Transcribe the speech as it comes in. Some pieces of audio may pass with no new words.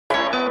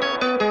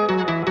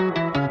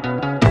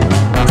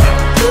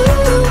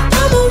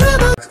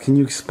can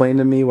you explain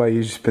to me why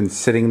you've just been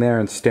sitting there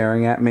and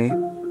staring at me?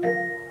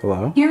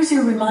 Hello? Here's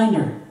your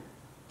reminder.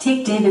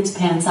 Take David's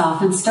pants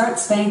off and start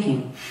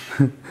spanking.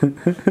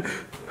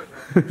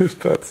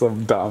 That's so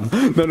dumb.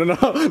 No.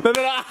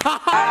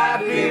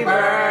 Happy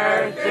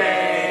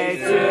birthday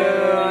to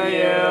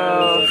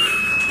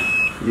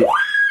you.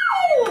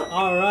 Yeah.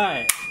 All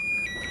right.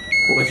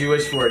 What'd you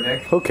wish for,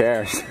 Nick? Who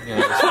cares?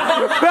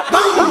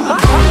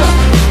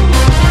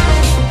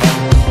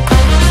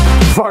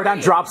 Far down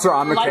drops her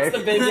on the cake. The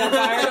baby on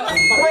fire.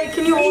 Wait,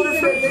 can you hold it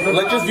for...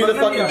 Let's just do the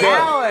fucking cake.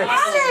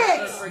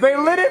 Alex! They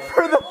lit it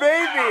for the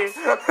baby!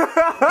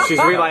 She's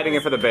relighting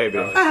it for the baby.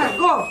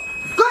 Go!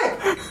 Go ahead!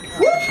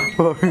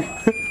 Alex!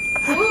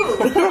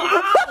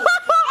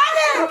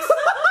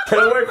 Get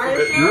away from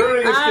it. You're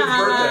ruining this kid's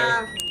birthday.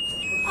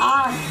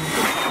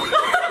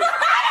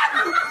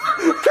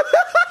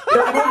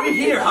 They're moving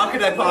here. How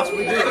could I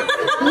possibly do it?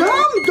 No,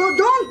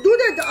 don't do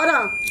that,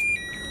 Ara.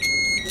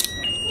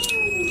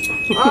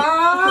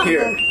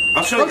 Here.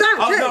 I'll show you.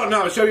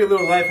 I'll show you a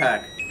little life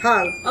hack.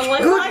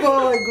 Good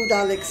boy, good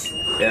Alex.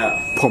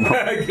 Yeah.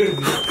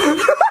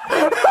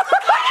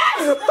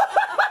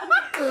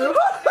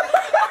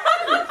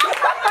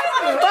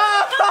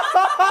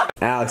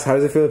 Alex, how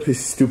does it feel to be the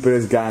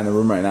stupidest guy in the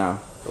room right now?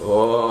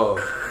 Oh.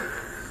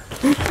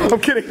 I'm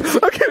kidding.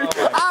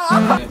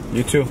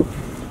 You too.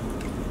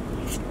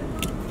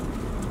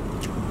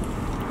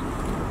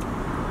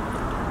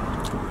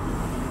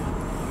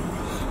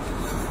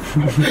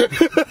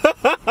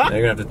 Now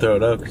you're gonna have to throw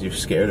it out because you're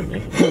scared of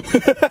me.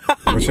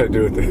 What should I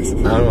do with this? I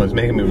don't know, it's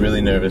making me really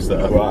nervous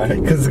though. Why?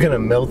 Because it's gonna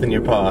melt in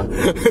your paw.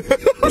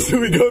 Should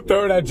we go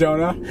throw it at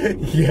Jonah?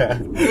 Yeah.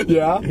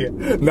 Yeah?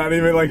 Not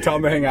even like tell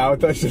him to hang out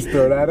with us, just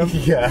throw it at him?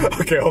 Yeah.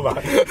 Okay, hold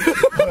on.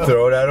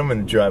 Throw it at him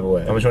and drive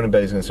away. How much want to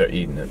bet he's gonna start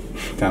eating it?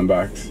 $10.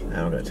 I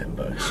don't got $10.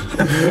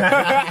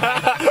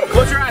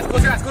 Close your eyes,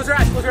 close your eyes, close your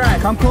eyes, close your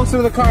eyes. Come closer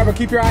to the car, but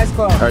keep your eyes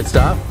closed. Alright,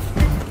 stop.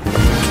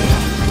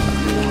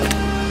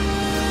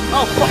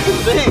 Oh, fucking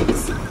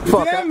thanks.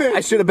 Fuck, I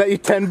should have bet you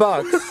 $10.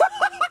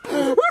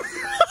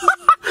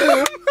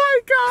 Oh my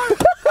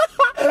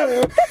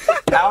god.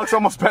 Alex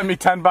almost bet me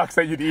 $10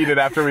 that you'd eat it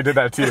after we did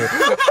that to you.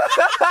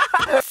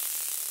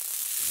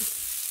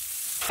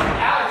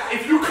 Alex,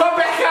 if you come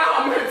back out,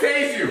 I'm gonna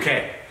tase you.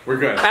 Okay, we're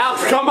good.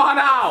 Alex, come on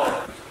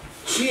out.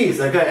 Jeez,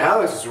 that guy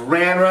Alex just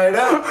ran right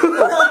out.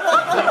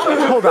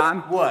 Hold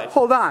on. What?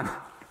 Hold on.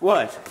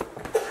 What?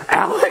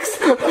 Alex?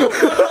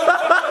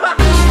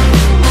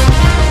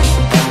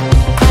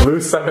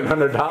 Lose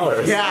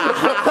 $700. Yeah.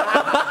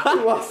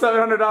 You lost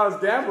 $700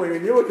 gambling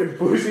and you're looking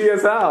bougie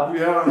as hell.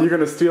 Yeah. You're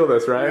gonna steal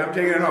this, right? Yeah, I'm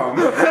taking it home.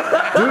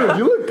 Dude,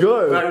 you look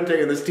good. I'm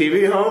taking this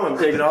TV home, I'm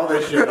taking all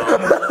this shit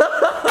home.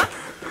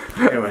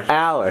 Anyway.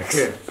 Alex.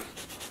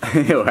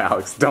 Ew,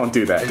 Alex, don't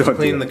do that. Don't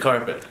Clean the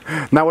carpet.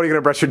 Now what are you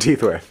gonna brush your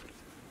teeth with?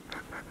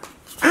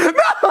 No!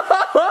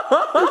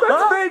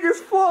 That's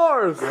Vegas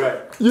floors!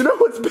 Right. You know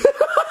what's big?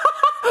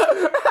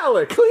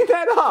 Alex, clean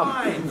that up!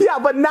 Fine. Yeah,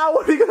 but now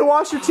what are you gonna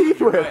wash your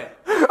teeth with? Right.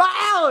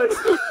 Alex!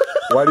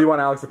 Why do you want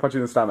Alex to punch you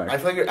in the stomach? I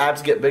feel like your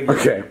abs get bigger.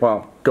 Okay,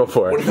 well, go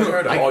for it. What if you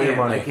earned all your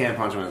money? I can't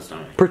punch him in the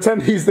stomach.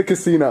 Pretend he's the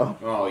casino.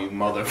 Oh, you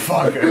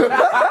motherfucker.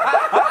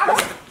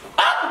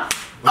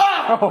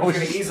 Oh, We're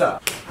gonna ease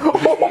up.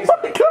 oh my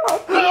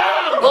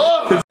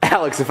god!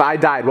 Alex, if I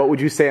died, what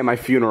would you say at my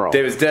funeral?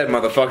 David's dead,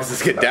 motherfuckers.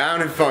 Let's get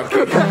down and funky.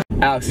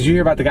 Alex, did you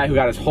hear about the guy who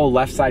got his whole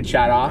left side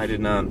shot off? I did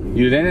not.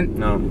 You didn't?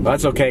 No. Well,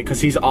 that's okay, because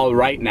he's all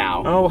right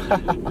now. Oh.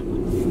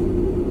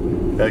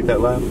 You like that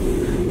laugh?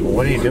 Well,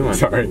 what are you doing?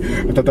 Sorry,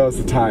 I thought that was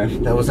the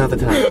time. That was not the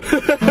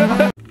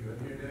time.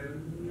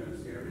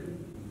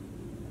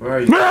 Where are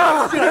you?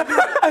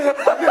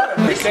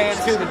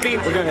 Dance to the beat,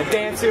 we're gonna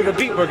dance to the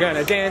beat, we're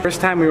gonna dance.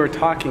 First time we were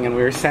talking and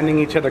we were sending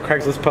each other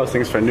Craigslist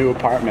postings for new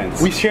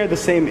apartments. We shared the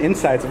same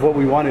insights of what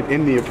we wanted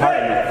in the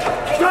apartment.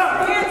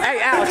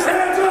 Hey, Alex!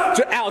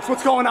 Alex,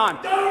 what's going on?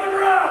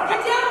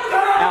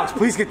 Alex,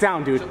 please get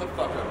down, dude. Shut the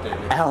fuck up,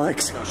 David.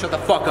 Alex. No, shut the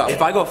fuck up.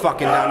 If I go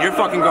fucking down, you're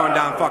fucking going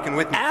down fucking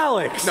with me.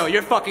 Alex! No,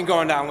 you're fucking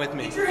going down with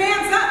me. Get your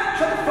hands up!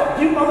 Shut the fuck.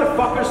 You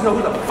motherfuckers know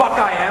who the fuck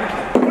I am.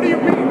 What do you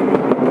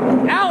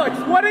mean? Alex,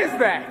 what is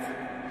that?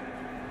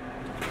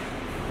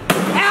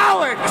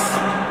 Alex!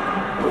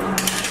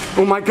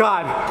 Oh my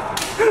god.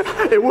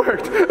 It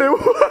worked. It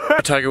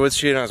worked. Tiger Woods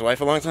cheated on his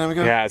wife a long time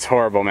ago? Yeah, it's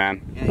horrible,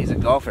 man. Yeah, he's a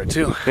golfer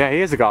too. Yeah,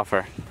 he is a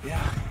golfer. Yeah.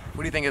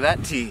 What do you think of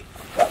that tee?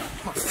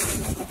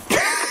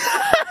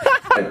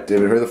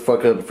 David, hurry the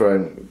fuck up before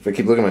if I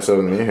keep looking at myself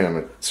in the mirror here, I'm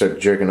gonna start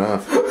jerking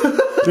off.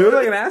 You look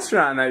like an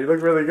astronaut now. You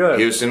look really good.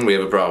 Houston, we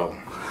have a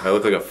problem. I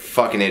look like a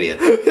fucking idiot.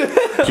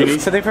 Do you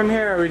need something from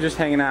here, or are we just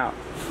hanging out?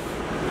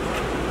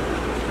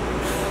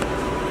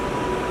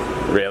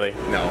 Really?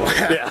 No.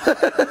 Yeah.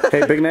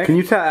 Hey, Big Nick, can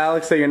you tell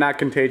Alex that you're not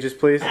contagious,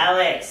 please?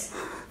 Alex,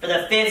 for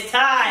the 5th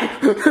time.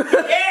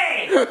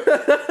 Hey!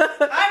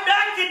 I'm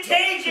not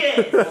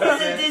contagious!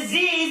 It's a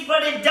disease,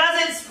 but it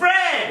doesn't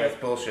spread! That's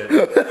bullshit.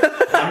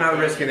 I'm not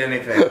risking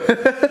anything.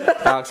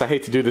 Alex, I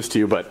hate to do this to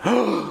you, but...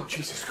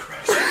 Jesus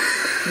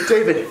Christ.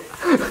 David,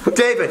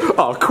 David.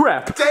 Oh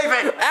crap.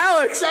 David.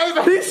 Alex.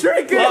 David. He's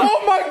shrinking.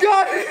 Oh my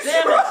god.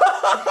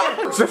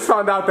 Damn it. Just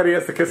found out that he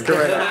has to kiss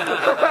Corinna.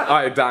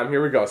 Alright, Dom,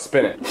 here we go.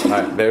 Spin it.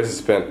 Alright, there's a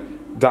spin.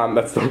 Dom,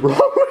 that's the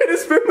wrong way to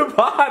spin the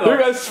bottle. Here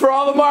guys, for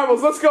all the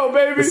marbles. Let's go,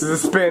 baby. This is a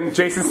spin.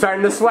 Jason's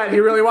starting to sweat. He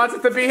really wants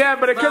it to be him,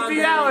 but it could be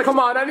Alex. Come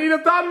on, I need a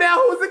thumbnail.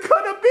 Who's it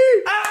gonna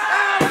be?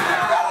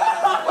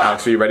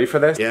 Alex, are you ready for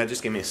this? Yeah,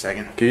 just give me a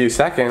second. Give you a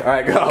second.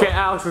 Alright, go. Okay,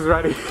 Alex is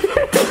ready.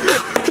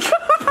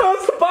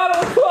 Close the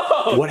bottle,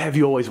 close. What have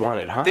you always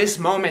wanted, huh? This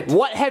moment.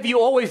 What have you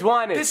always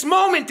wanted? This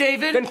moment,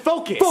 David. Then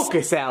focus.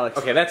 Focus, Alex.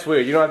 Okay, that's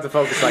weird. You don't have to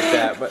focus like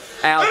that, but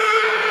Alex.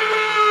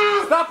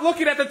 Stop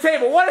looking at the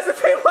table. What does the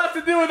table have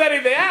to do with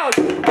anything, Alex?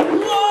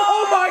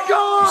 Oh my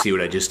god! You see what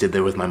I just did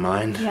there with my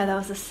mind? Yeah, that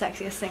was the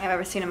sexiest thing I've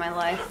ever seen in my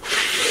life.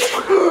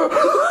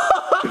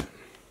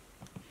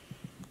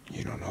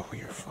 You don't know who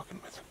you're fucking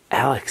with.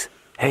 Alex,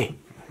 hey,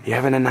 you're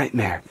having a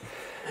nightmare.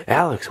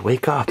 Alex,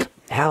 wake up.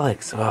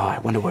 Alex, oh, I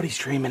wonder what he's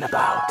dreaming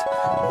about. I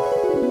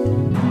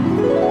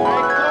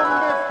come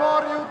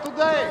before you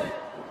today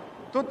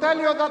to tell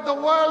you that the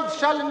world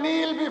shall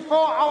kneel before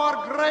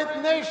our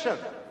great nation.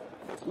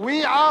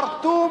 We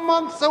are 2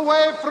 months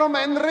away from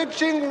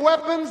enriching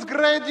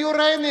weapons-grade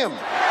uranium. To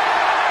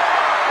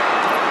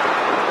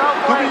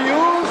be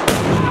used.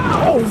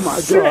 Oh my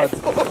god.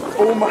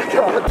 Oh my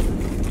god.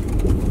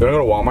 You wanna go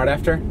to Walmart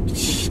after?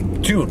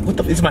 Dude, what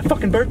the? Is it my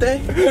fucking birthday?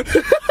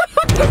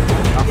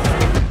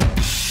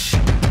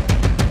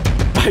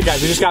 Hey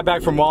guys, we just got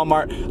back from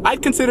Walmart.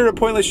 I'd consider it a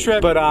pointless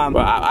trip, but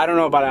I don't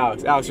know about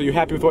Alex. Alex, are you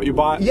happy with what you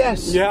bought?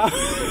 Yes. Yeah.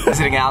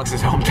 Visiting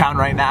Alex's hometown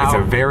right now. It's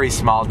a very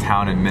small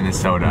town in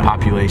Minnesota.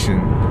 Population,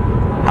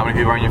 how many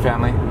people are in your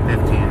family?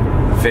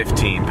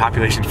 15.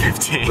 Population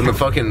 15. When the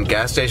fucking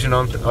gas station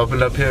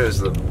opened up here, it was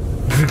the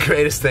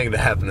greatest thing to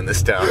happen in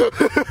this town.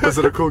 Is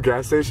it a cool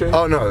gas station?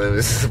 Oh no,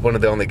 this is one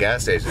of the only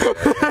gas stations.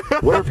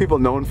 What are people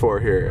known for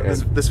here?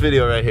 This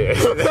video right here.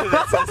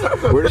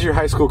 Where does your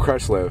high school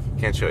crush live?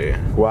 Can't show you.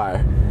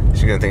 Why?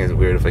 She's gonna think it's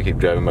weird if I keep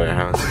driving by her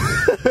house.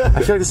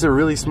 I feel like this is a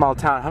really small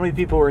town. How many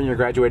people were in your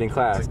graduating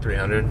class? Like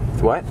 300.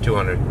 What?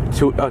 200.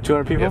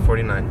 200 people? Yeah,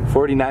 49.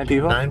 49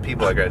 people? 9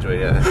 people I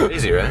graduated, yeah.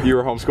 Easy, right? You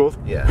were homeschooled?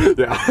 Yeah.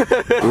 Yeah.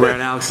 We're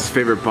at Alex's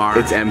favorite bar.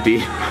 It's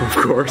empty. Of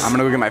course. I'm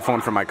gonna go get my phone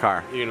from my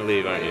car. You're gonna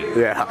leave, aren't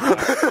you? Yeah.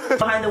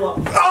 Behind the wall.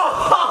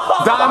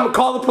 Dom,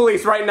 call the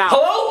police right now.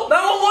 Hello?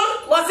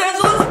 911? Los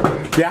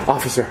Angeles? Yeah?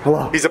 Officer,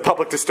 hello. He's a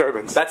public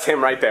disturbance. That's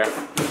him right there.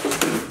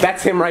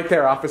 That's him right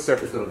there, officer.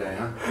 This little guy,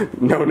 huh?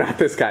 No, not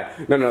this guy.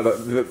 No,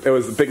 it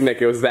was Big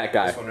Nick. It was that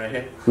guy. This one right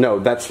here? No,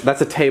 that's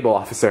a table,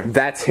 officer.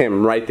 That's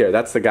him right there.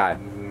 That's the guy.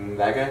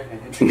 That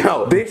guy?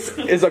 No, this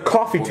is a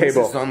coffee This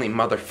table. is the only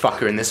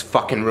motherfucker in this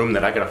fucking room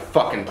that I got a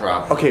fucking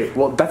problem. Okay,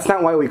 well, that's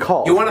not why we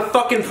called. You want a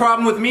fucking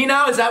problem with me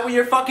now? Is that what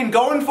you're fucking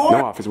going for?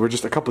 No, officer, we're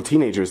just a couple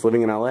teenagers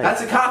living in LA.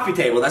 That's a coffee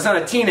table. That's not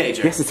a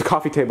teenager. Yes, it's a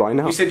coffee table, I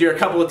know. You said you're a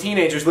couple of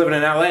teenagers living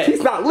in LA.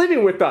 He's not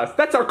living with us.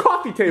 That's our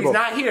coffee table. He's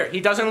not here.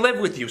 He doesn't live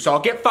with you, so I'll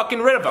get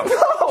fucking rid of him.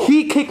 No.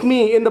 He kicked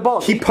me in the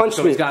balls. He punched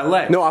So me. he's got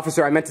legs. No,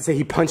 officer, I meant to say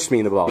he punched me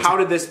in the balls. How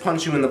did this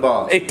punch you in the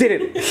balls? It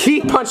didn't.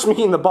 He punched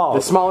me in the balls.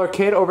 The smaller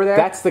kid over there,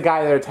 that's the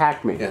guy that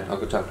attacked me. Yeah, I'll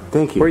go talk to him.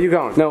 Thank you. Where are you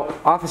going? No,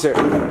 officer,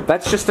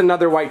 that's just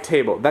another white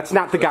table. That's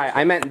not the guy.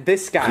 I meant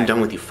this guy. I'm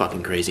done with you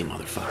fucking crazy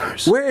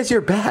motherfuckers. Where is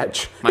your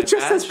badge? My it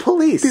just badge? says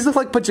police. These look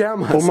like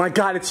pajamas. Oh my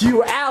god, it's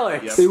you,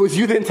 Alex. Yep. It was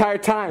you the entire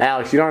time.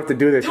 Alex, you don't have to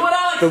do this. Do it,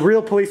 Alex. The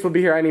real police will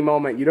be here any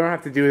moment. You don't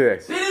have to do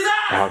this.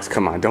 Alex,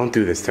 come on, don't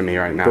do this to me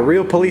right now. The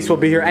real police will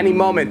be here any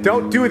moment.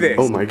 Don't do this.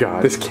 Oh my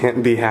god. This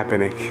can't be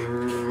happening.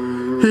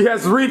 He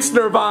has reached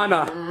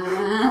Nirvana.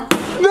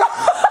 No!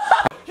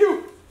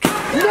 You!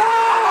 No!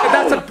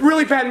 That's a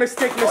really bad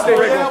mistake, Mr.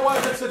 Riggle. Yeah, why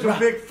is that such a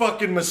big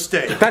fucking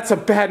mistake? That's a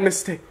bad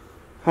mistake.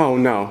 Oh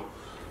no.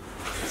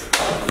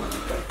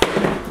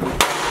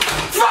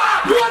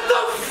 Fuck! What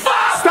the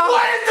fuck? Stop.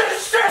 What is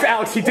this shit?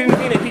 Alex, he didn't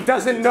mean it. He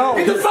doesn't know.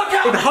 Get the fuck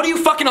out! How do you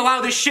fucking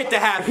allow this shit to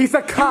happen? He's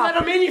a cop. You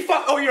let him in, you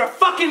fuck. Oh, you're a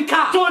fucking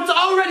cop. So it's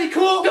already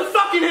cool to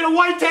fucking hit a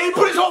white table?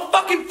 Put his whole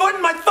fucking foot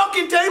in my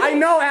fucking table? I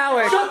know,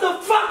 Alex. Shut the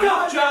fuck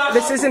up, Josh!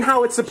 This isn't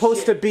how it's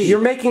supposed to be. You're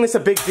making this a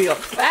big deal.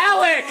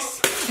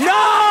 Alex! No!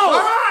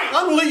 Alright,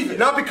 I'm leaving.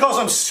 Not because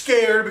I'm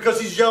scared,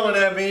 because he's yelling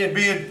at me and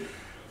being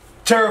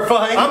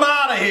terrifying. I'm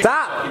out of here.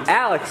 Stop!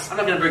 Alex! I'm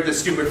not gonna break this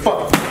stupid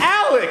fuck.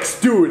 Alex,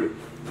 dude!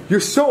 You're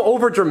so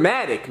over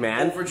dramatic,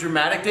 man. Over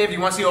dramatic, Dave? You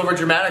want to see over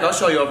dramatic? I'll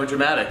show you over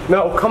dramatic.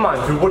 No, come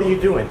on, dude. What are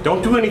you doing?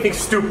 Don't do anything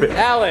stupid.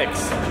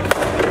 Alex!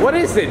 What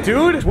is it,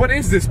 dude? What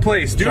is this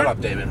place, dude? Shut up,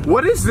 David.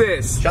 What is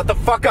this? Shut the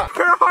fuck up.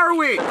 Where are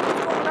we? What's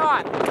going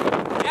on?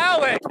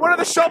 Alex! What are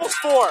the shovels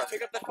for?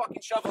 Pick up the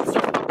fucking shovel and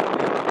start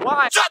fucking.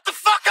 Why? Shut the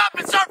fuck up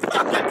and start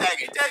fucking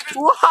digging, David!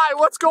 Why?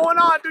 What's going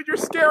on, dude? You're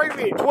scaring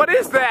me. What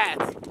is that?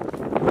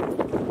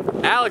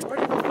 Alex,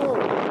 bring the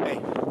phone.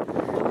 Hey,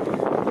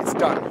 it's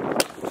done.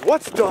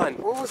 What's done?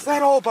 What was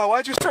that all about?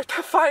 Why'd you start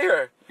that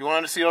fire? You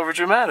wanted to see over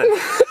dramatic.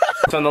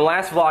 So in the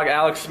last vlog,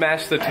 Alex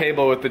smashed the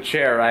table with the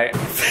chair, right?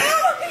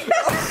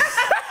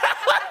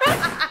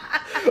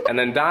 And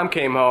then Dom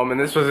came home, and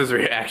this was his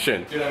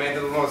reaction. Dude, I made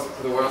the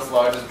world's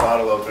largest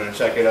bottle opener.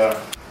 Check it out.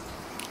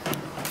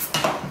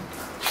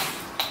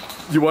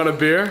 You want a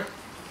beer?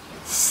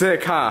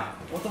 Sick, huh?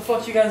 What the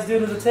fuck you guys do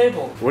to the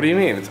table? What do you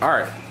mean? It's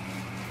art.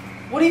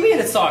 What do you mean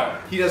it's art?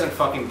 He doesn't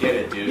fucking get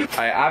it, dude.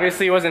 I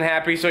obviously wasn't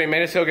happy, so he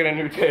made us go get a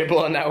new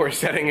table, and now we're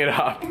setting it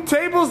up.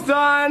 Table's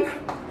done!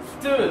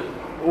 Dude.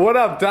 What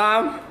up,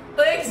 Dom?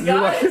 Thanks,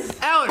 guys.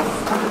 Alex!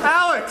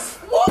 Alex!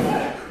 What?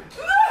 No!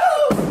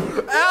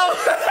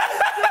 Alex!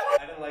 I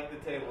didn't like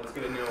the table. Let's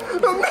get a new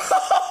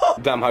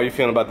one. Dom, how you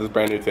feeling about this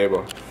brand new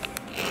table?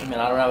 I mean,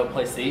 I don't have a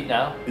place to eat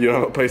now. You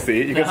don't have a place to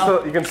eat? You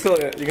can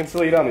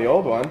still eat on the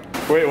old one.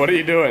 Wait, what are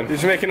you doing? You're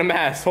just making a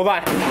mess. Hold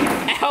on.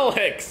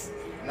 Alex!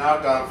 Now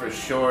Dom for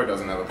sure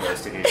doesn't have a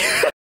place to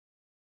eat.